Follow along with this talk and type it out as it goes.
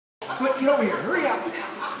Quick, get over here. Hurry up.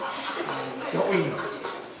 Don't we?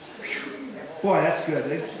 Boy, that's good.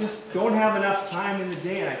 They just don't have enough time in the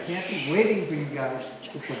day, and I can't be waiting for you guys.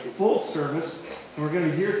 It's a full service, and we're going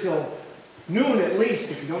to be here till noon at least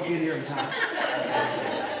if you don't get here in time.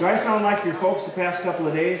 Do I sound like your folks the past couple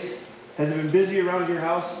of days? Has it been busy around your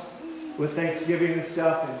house with Thanksgiving and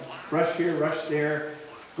stuff, and rush here, rush there,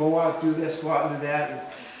 go out, do this, go out and do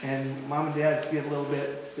that, and mom and dads get a little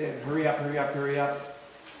bit saying, hurry up, hurry up, hurry up.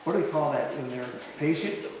 What do we call that when they're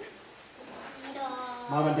patient?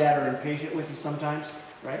 Mom and dad are impatient with you sometimes,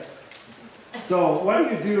 right? So what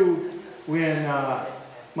do you do when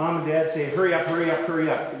mom and dad say, hurry up, hurry up, hurry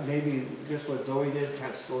up? Maybe just what Zoe did,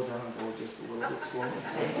 kind of slow down and go just a little bit slower.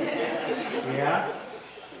 Yeah?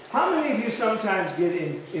 How many of you sometimes get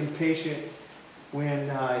impatient when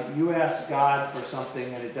you ask God for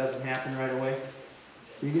something and it doesn't happen right away?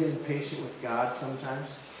 You get impatient with God sometimes?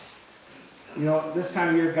 You know, this time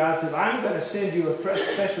of year God says, I'm going to send you a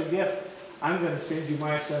special gift. I'm going to send you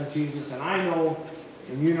my son Jesus. And I know,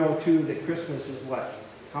 and you know too, that Christmas is what?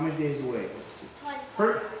 How many days away?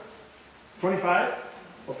 25?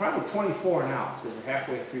 Well, probably 24 now, because we're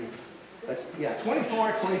halfway through. But yeah,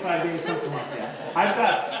 24, 25 days, something like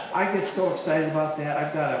that. I get so excited about that.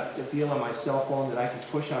 I've got a deal on my cell phone that I can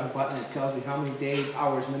push on a button and it tells me how many days,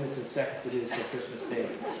 hours, minutes, and seconds it is till Christmas Day.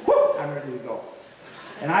 Woo! I'm ready to go.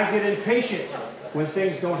 And I get impatient when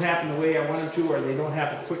things don't happen the way I want them to, or they don't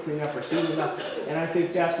happen quickly enough or soon enough. And I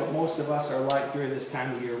think that's what most of us are like during this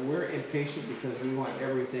time of year. We're impatient because we want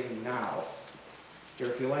everything now. Do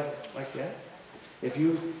you ever feel like that? If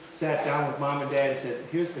you sat down with mom and dad and said,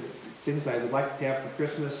 here's the things I would like to have for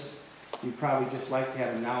Christmas, you'd probably just like to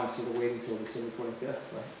have them now instead of waiting until December 25th,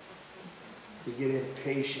 right? You get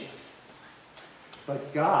impatient.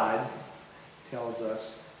 But God tells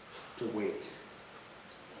us to wait.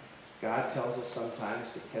 God tells us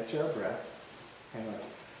sometimes to catch our breath and like,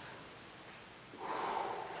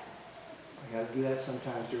 I got to do that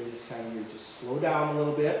sometimes during this time of year. Just slow down a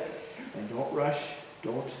little bit and don't rush,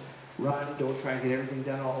 don't run, don't try and get everything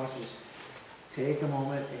done all at once. Just take a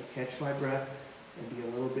moment and catch my breath and be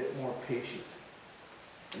a little bit more patient.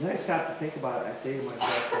 And then I stop to think about it. I say to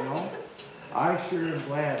myself, you know, I sure am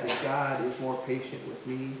glad that God is more patient with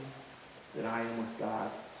me than I am with God.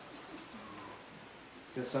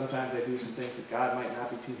 Because sometimes I do some things that God might not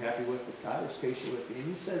be too happy with, but God is patient with me.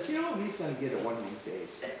 And he says, you know, he's going to get it one of these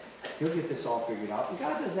days. He'll get this all figured out. And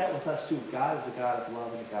God does that with us too. God is a God of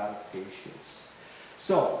love and a God of patience.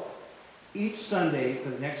 So, each Sunday, for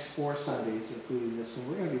the next 4 Sundays, including this one,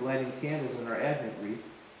 we're going to be lighting candles in our Advent wreath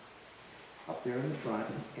up there in the front.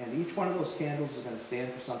 And each one of those candles is going to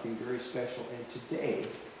stand for something very special. And today,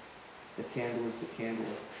 the candle is the candle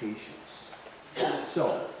of patience.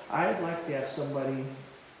 So, I'd like to have somebody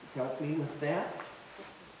help me with that.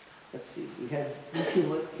 Let's see, we had 2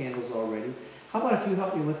 lit candles already. How about if you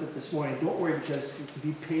help me with it this morning? Don't worry, because to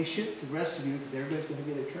be patient, the rest of you, because everybody's going to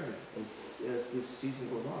get a turn as this season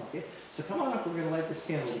goes on, okay? So come on up, we're going to light this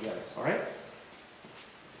candle together, all right?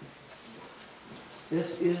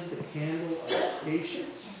 This is the candle of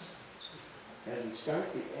patience as we start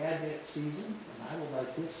the Advent season, and I will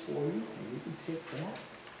light this for you, and you can take that.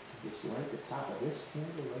 Just light the top of this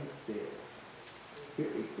candle right there.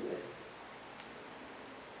 Very good.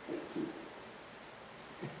 Thank you.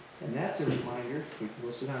 And that's a reminder,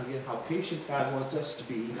 we'll sit down again, how patient God wants us to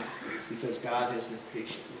be, because God has been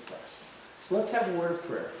patient with us. So let's have a word of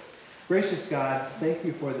prayer. Gracious God, thank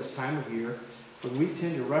you for this time of year when we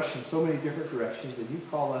tend to rush in so many different directions, and you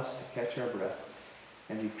call us to catch our breath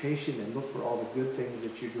and be patient and look for all the good things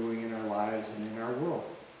that you're doing in our lives and in our world.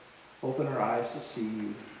 Open our eyes to see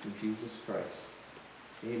you in Jesus Christ.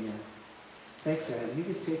 Amen. Thanks, Adam. You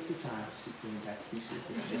can take your time seeking back to be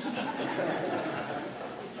seated.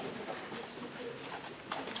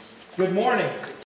 Good morning.